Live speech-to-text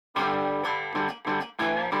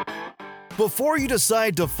Before you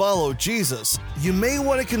decide to follow Jesus, you may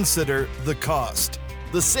want to consider the cost.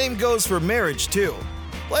 The same goes for marriage, too.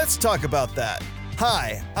 Let's talk about that.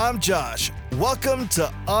 Hi, I'm Josh. Welcome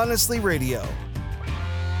to Honestly Radio.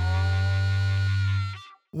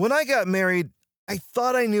 When I got married, I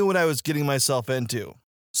thought I knew what I was getting myself into.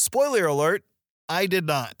 Spoiler alert, I did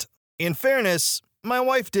not. In fairness, my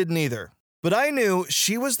wife didn't either. But I knew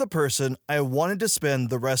she was the person I wanted to spend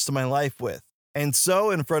the rest of my life with. And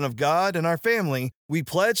so, in front of God and our family, we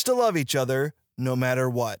pledged to love each other no matter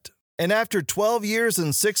what. And after 12 years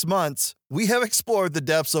and 6 months, we have explored the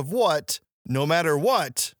depths of what, no matter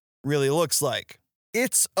what, really looks like.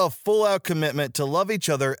 It's a full-out commitment to love each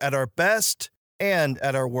other at our best and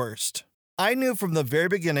at our worst. I knew from the very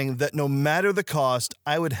beginning that no matter the cost,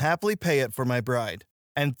 I would happily pay it for my bride.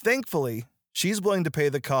 And thankfully, she's willing to pay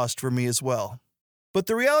the cost for me as well. But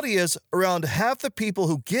the reality is, around half the people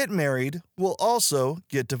who get married will also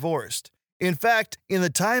get divorced. In fact, in the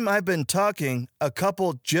time I've been talking, a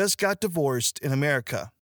couple just got divorced in America.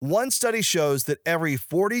 One study shows that every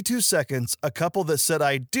 42 seconds, a couple that said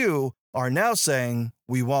 "I do" are now saying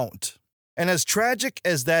 "we won't." And as tragic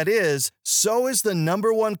as that is, so is the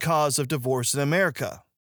number one cause of divorce in America: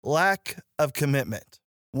 lack of commitment.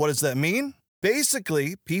 What does that mean?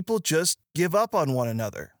 Basically, people just give up on one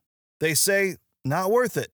another. They say, "Not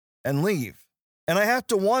worth it," and leave. And I have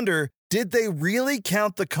to wonder, did they really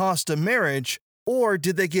count the cost of marriage, or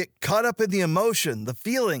did they get caught up in the emotion, the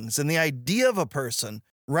feelings, and the idea of a person,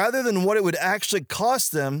 rather than what it would actually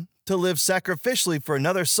cost them to live sacrificially for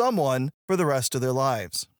another someone for the rest of their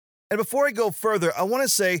lives? And before I go further, I want to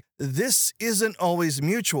say this isn't always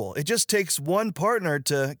mutual. It just takes one partner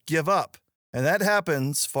to give up, and that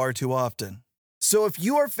happens far too often. So if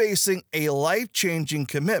you are facing a life-changing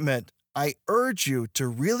commitment, I urge you to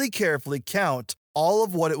really carefully count all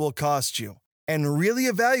of what it will cost you and really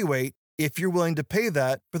evaluate if you're willing to pay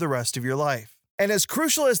that for the rest of your life. And as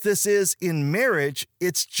crucial as this is in marriage,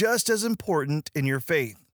 it's just as important in your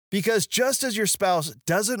faith. Because just as your spouse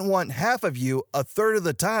doesn't want half of you a third of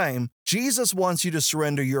the time, Jesus wants you to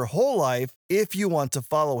surrender your whole life if you want to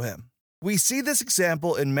follow him. We see this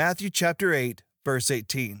example in Matthew chapter 8, verse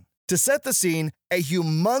 18. To set the scene, a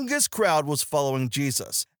humongous crowd was following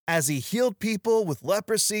Jesus as he healed people with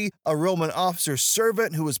leprosy, a Roman officer's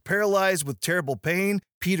servant who was paralyzed with terrible pain,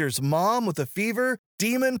 Peter's mom with a fever,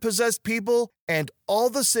 demon-possessed people, and all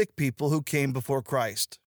the sick people who came before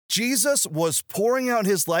Christ. Jesus was pouring out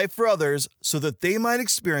his life for others so that they might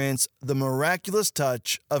experience the miraculous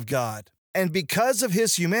touch of God. And because of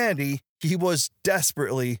his humanity, he was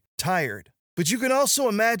desperately tired. But you can also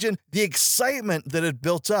imagine the excitement that had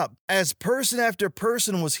built up as person after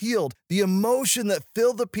person was healed, the emotion that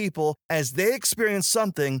filled the people as they experienced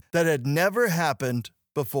something that had never happened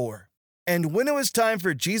before. And when it was time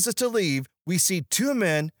for Jesus to leave, we see two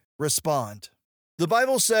men respond. The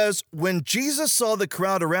Bible says, when Jesus saw the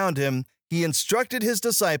crowd around him, he instructed his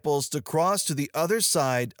disciples to cross to the other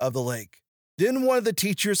side of the lake. Then one of the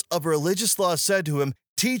teachers of religious law said to him,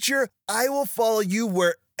 "Teacher, I will follow you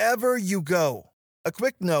wherever you go." A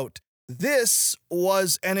quick note, this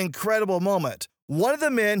was an incredible moment. One of the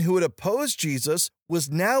men who had opposed Jesus was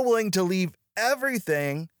now willing to leave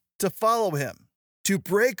everything to follow him, to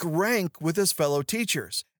break rank with his fellow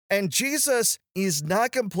teachers. And Jesus is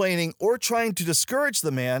not complaining or trying to discourage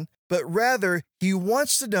the man, but rather he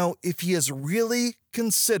wants to know if he has really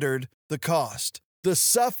considered the cost, the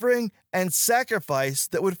suffering and sacrifice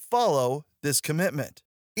that would follow this commitment.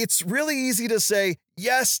 It's really easy to say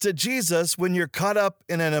yes to Jesus when you're caught up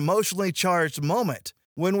in an emotionally charged moment,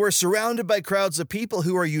 when we're surrounded by crowds of people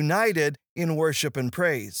who are united in worship and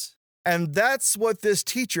praise. And that's what this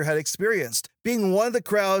teacher had experienced, being one of the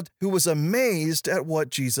crowd who was amazed at what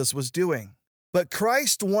Jesus was doing. But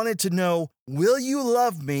Christ wanted to know, will you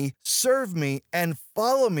love me, serve me, and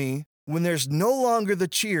follow me when there's no longer the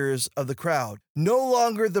cheers of the crowd, no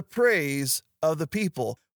longer the praise of the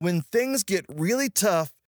people, when things get really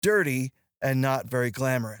tough, dirty, and not very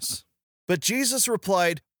glamorous? But Jesus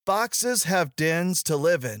replied, "Foxes have dens to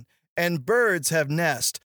live in, and birds have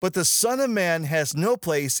nests, but the Son of Man has no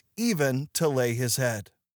place even to lay his head."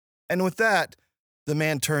 And with that, the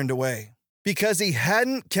man turned away, because he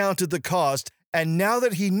hadn't counted the cost, and now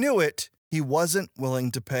that he knew it, he wasn't willing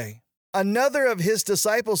to pay. Another of his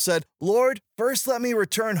disciples said, "Lord, first let me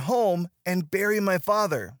return home and bury my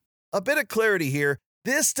father." A bit of clarity here.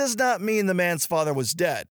 This does not mean the man's father was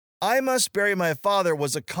dead. "I must bury my father"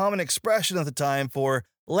 was a common expression at the time for,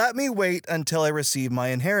 "Let me wait until I receive my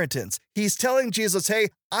inheritance." He's telling Jesus, "Hey,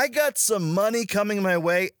 I got some money coming my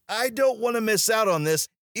way. I don't want to miss out on this.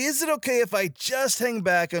 Is it okay if I just hang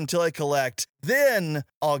back until I collect? Then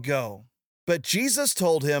I'll go." But Jesus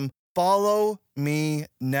told him, "Follow me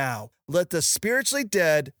now. Let the spiritually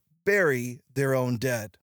dead bury their own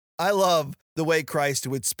dead." I love the way Christ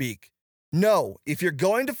would speak. No, if you're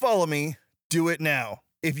going to follow me, do it now.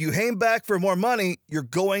 If you hang back for more money, you're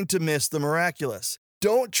going to miss the miraculous.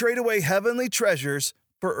 Don't trade away heavenly treasures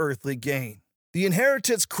for earthly gain. The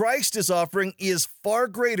inheritance Christ is offering is far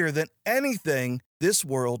greater than anything this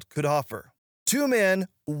world could offer. Two men,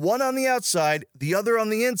 one on the outside, the other on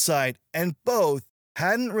the inside, and both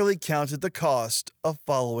hadn't really counted the cost of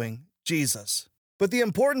following Jesus. But the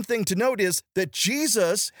important thing to note is that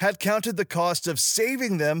Jesus had counted the cost of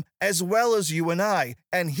saving them as well as you and I,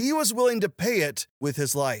 and he was willing to pay it with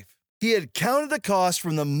his life. He had counted the cost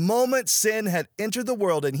from the moment sin had entered the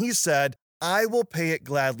world, and he said, "I will pay it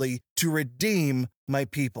gladly to redeem my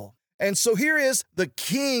people." And so here is the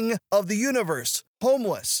King of the universe,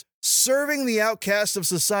 homeless, serving the outcast of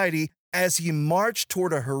society as he marched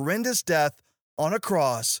toward a horrendous death on a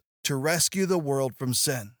cross to rescue the world from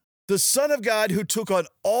sin. The Son of God who took on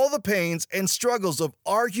all the pains and struggles of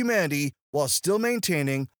our humanity while still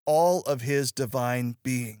maintaining all of his divine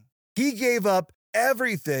being. He gave up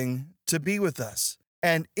everything to be with us.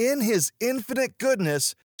 And in his infinite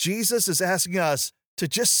goodness, Jesus is asking us to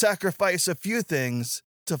just sacrifice a few things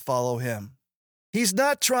to follow him. He's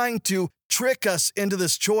not trying to trick us into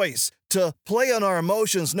this choice, to play on our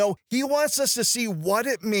emotions. No, he wants us to see what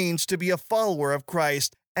it means to be a follower of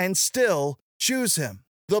Christ and still choose him.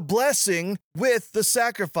 The blessing with the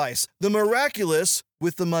sacrifice, the miraculous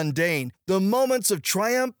with the mundane, the moments of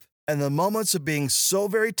triumph and the moments of being so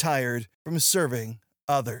very tired from serving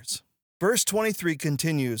others. Verse 23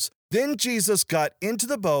 continues, "Then Jesus got into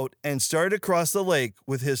the boat and started across the lake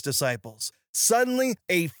with his disciples. Suddenly,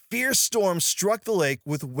 a fierce storm struck the lake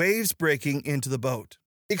with waves breaking into the boat."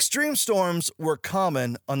 Extreme storms were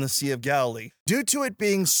common on the Sea of Galilee. Due to it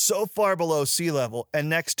being so far below sea level and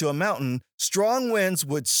next to a mountain, strong winds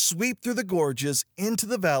would sweep through the gorges into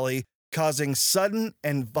the valley, causing sudden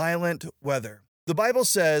and violent weather. The Bible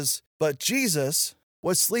says, "But Jesus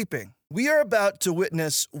was sleeping." We are about to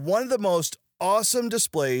witness one of the most awesome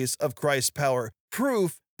displays of Christ's power,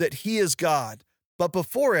 proof that he is God. But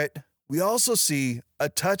before it, we also see a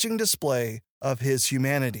touching display of his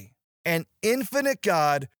humanity. An infinite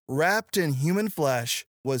God wrapped in human flesh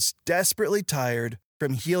was desperately tired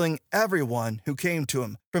from healing everyone who came to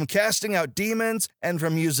him, from casting out demons, and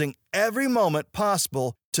from using every moment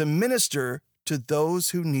possible to minister to those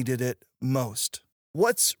who needed it most.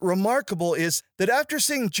 What's remarkable is that after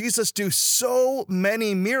seeing Jesus do so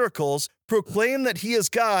many miracles, proclaim that he is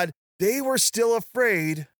God, they were still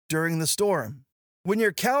afraid during the storm. When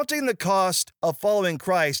you're counting the cost of following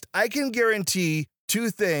Christ, I can guarantee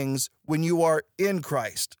two things when you are in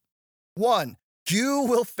Christ. One, you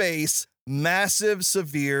will face massive,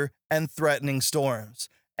 severe, and threatening storms.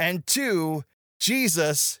 And two,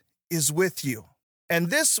 Jesus is with you. And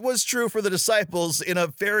this was true for the disciples in a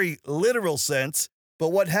very literal sense, but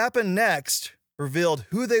what happened next revealed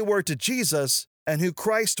who they were to Jesus and who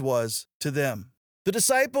Christ was to them. The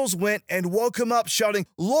disciples went and woke him up shouting,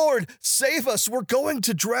 "Lord, save us, we're going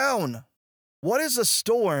to drown." What is a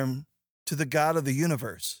storm to the God of the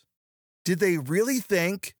universe? Did they really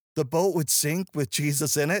think the boat would sink with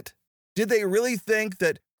Jesus in it? Did they really think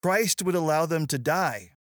that Christ would allow them to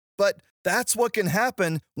die? But that's what can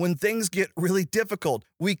happen when things get really difficult.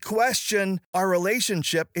 We question our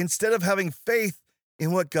relationship instead of having faith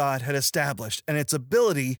in what God had established and its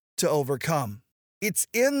ability to overcome. It's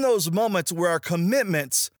in those moments where our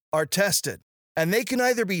commitments are tested, and they can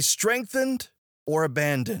either be strengthened or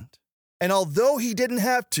abandoned. And although he didn't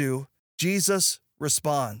have to, Jesus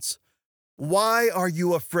responds, "Why are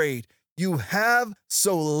you afraid? You have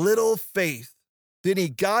so little faith." Then he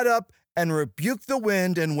got up and rebuked the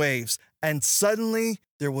wind and waves, and suddenly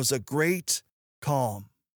there was a great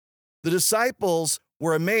calm. The disciples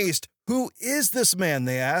were amazed. "Who is this man?"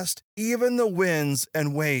 they asked. "Even the winds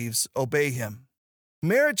and waves obey him."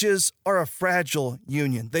 Marriages are a fragile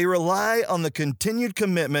union. They rely on the continued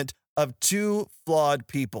commitment of two flawed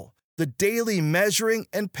people, the daily measuring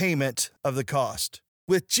and payment of the cost.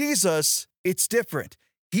 With Jesus, it's different.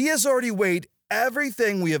 He has already weighed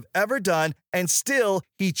everything we have ever done, and still,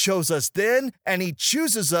 he chose us then, and he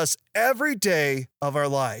chooses us every day of our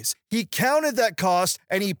lives. He counted that cost,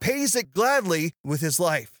 and he pays it gladly with his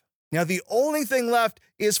life. Now, the only thing left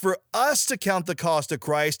is for us to count the cost of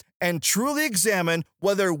Christ and truly examine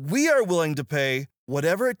whether we are willing to pay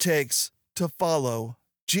whatever it takes to follow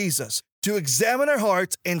Jesus, to examine our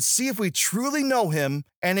hearts and see if we truly know him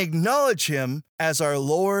and acknowledge him as our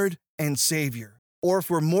Lord and Savior, or if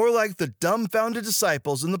we're more like the dumbfounded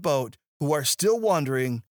disciples in the boat who are still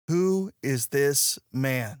wondering Who is this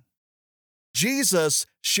man? Jesus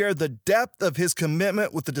shared the depth of his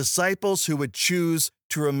commitment with the disciples who would choose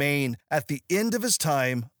to remain at the end of his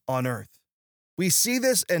time on earth. We see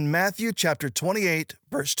this in Matthew chapter 28,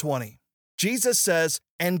 verse 20. Jesus says,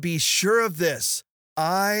 "And be sure of this,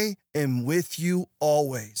 I am with you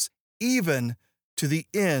always, even to the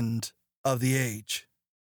end of the age."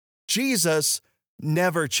 Jesus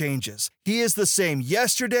never changes. He is the same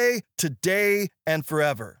yesterday, today, and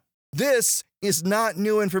forever. This is not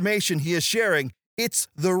new information he is sharing. It's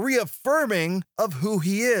the reaffirming of who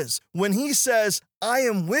he is. When he says, "I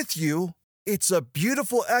am with you," it's a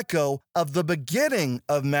beautiful echo of the beginning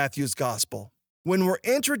of Matthew's gospel, when we're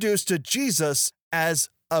introduced to Jesus as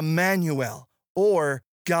Emmanuel, or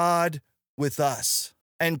God with us.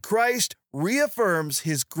 And Christ reaffirms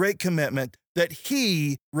his great commitment that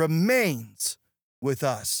he remains with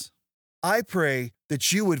us. I pray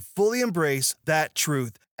that you would fully embrace that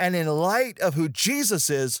truth, and in light of who Jesus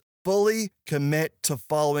is, fully commit to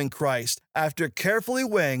following Christ after carefully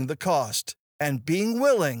weighing the cost and being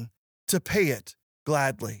willing to pay it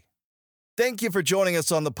gladly. Thank you for joining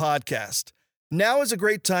us on the podcast. Now is a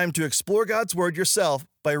great time to explore God's Word yourself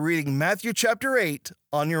by reading Matthew chapter 8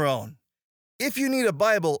 on your own. If you need a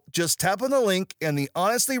Bible, just tap on the link in the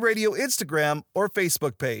Honestly Radio Instagram or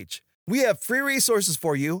Facebook page. We have free resources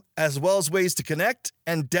for you, as well as ways to connect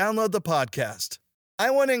and download the podcast.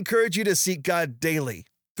 I want to encourage you to seek God daily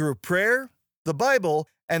through prayer, the Bible,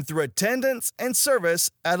 and through attendance and service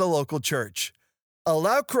at a local church.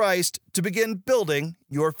 Allow Christ to begin building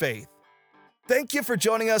your faith. Thank you for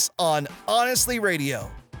joining us on Honestly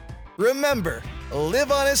Radio. Remember,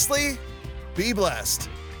 live honestly, be blessed.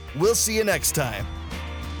 We'll see you next time.